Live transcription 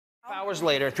hours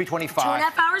later, 325.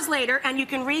 2.5 hours later, and you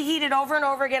can reheat it over and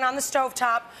over again on the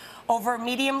stovetop over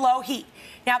medium-low heat.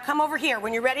 Now come over here.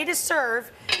 When you're ready to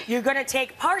serve, you're going to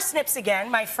take parsnips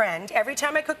again, my friend. Every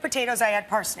time I cook potatoes, I add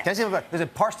parsnips. Can I say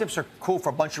about, parsnips are cool for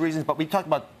a bunch of reasons, but we talked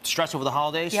about stress over the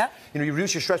holidays. Yep. You know, you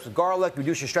reduce your stress with garlic, you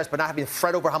reduce your stress by not having to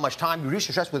fret over how much time. You reduce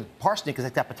your stress with parsnip because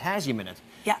it's got potassium in it.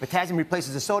 Yeah. Potassium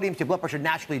replaces the sodium, so your blood pressure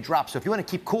naturally drops. So if you want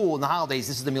to keep cool in the holidays,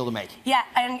 this is the meal to make. Yeah,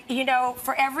 and you know,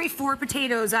 for every 4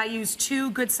 potatoes, I use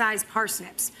 2 good-sized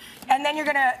parsnips. And then you're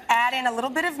going to add in a little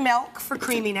bit of milk for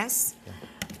creaminess. Yeah.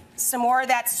 Some more of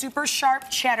that super sharp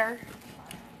cheddar.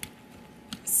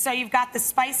 So you've got the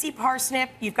spicy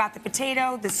parsnip, you've got the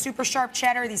potato, the super sharp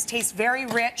cheddar. These taste very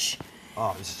rich.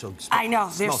 Oh, this is so good. I know,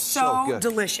 they're so good.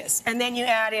 delicious. And then you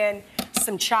add in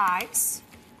some chives.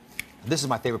 This is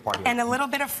my favorite part here. And a little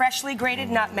bit of freshly grated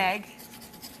nutmeg.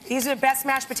 These are the best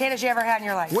mashed potatoes you ever had in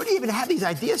your life. Where do you even have these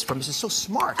ideas from? This is so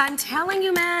smart. I'm telling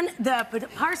you, man, the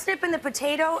parsnip and the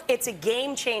potato, it's a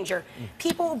game changer.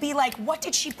 People will be like, what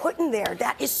did she put in there?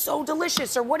 That is so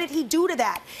delicious. Or what did he do to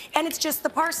that? And it's just the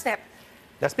parsnip.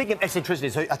 Now, speaking of eccentricity,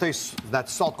 so I thought that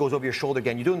salt goes over your shoulder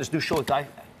again. You're doing this new show with Guy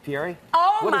Fieri?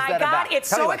 Oh, what my God. About? It's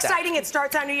so exciting. It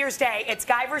starts on New Year's Day. It's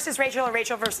Guy versus Rachel or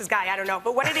Rachel versus Guy. I don't know.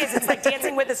 But what it is, it's like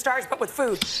Dancing with the Stars, but with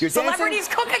food. You're Celebrities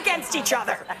dancing? cook against each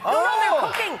other. Oh. No,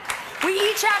 they're cooking. We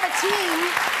each have a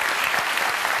team.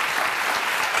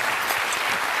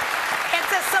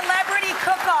 It's a celebrity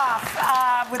cook-off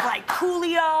with like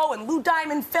Coolio and Lou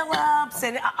Diamond Phillips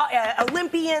and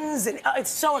Olympians, and it's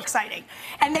so exciting.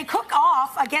 And they cook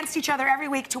off against each other every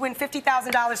week to win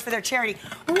 $50,000 for their charity.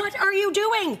 What are you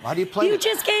doing? How do you play You it?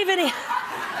 just gave it.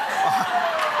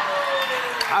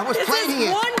 I was plating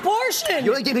it. One portion.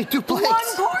 You only gave me 2 plates.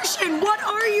 One portion. What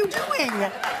are you doing?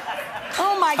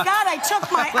 Oh my God, I took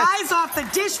my eyes off the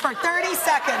dish for 30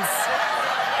 seconds.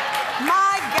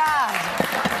 My God.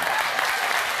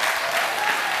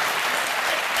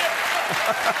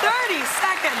 30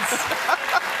 seconds.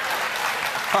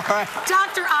 All right.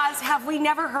 Dr. Oz, have we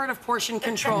never heard of portion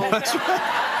control?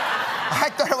 I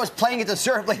thought I was playing it to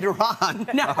serve later on.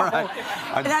 No. All right.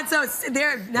 That's so,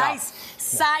 they're nice.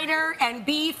 Cider and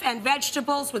beef and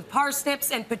vegetables with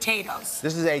parsnips and potatoes.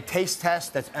 This is a taste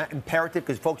test that's imperative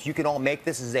because, folks, you can all make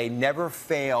this. This is a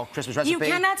never-fail Christmas recipe. You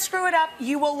cannot screw it up.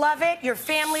 You will love it. Your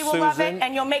family will love it,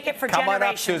 and you'll make it for generations. Come on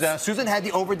up, Susan. Susan had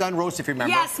the overdone roast, if you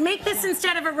remember. Yes, make this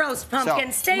instead of a roast,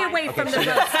 Pumpkin. Stay away from the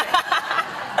Susan. roast.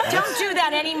 Don't do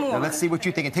that anymore. Now, let's see what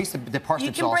you think. It takes the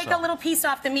parsnips also. You can break a little piece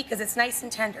off the meat because it's nice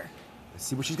and tender. Let's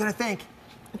see what she's going to think.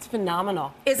 It's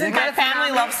phenomenal. Isn't My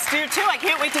family loves stew, too. I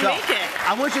can't wait to make it.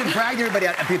 I want you to brag to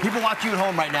everybody. People watching you at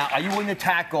home right now, are you willing to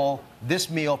tackle this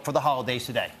meal for the holidays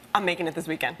today? I'm making it this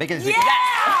weekend. Make it this weekend.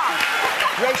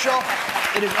 Yeah! Rachel,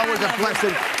 it is always a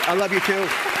blessing. I love you, too.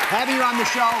 Having you on the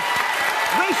show.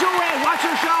 Rachel Ray, watch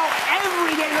her show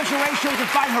every day. Rachel Ray Show. You can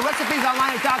find her recipes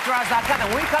online at DrOz.com. And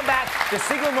when we come back, the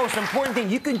single most important thing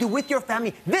you can do with your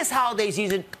family this holiday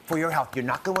season for your health. You're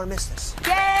not going to want to miss this.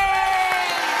 Yay!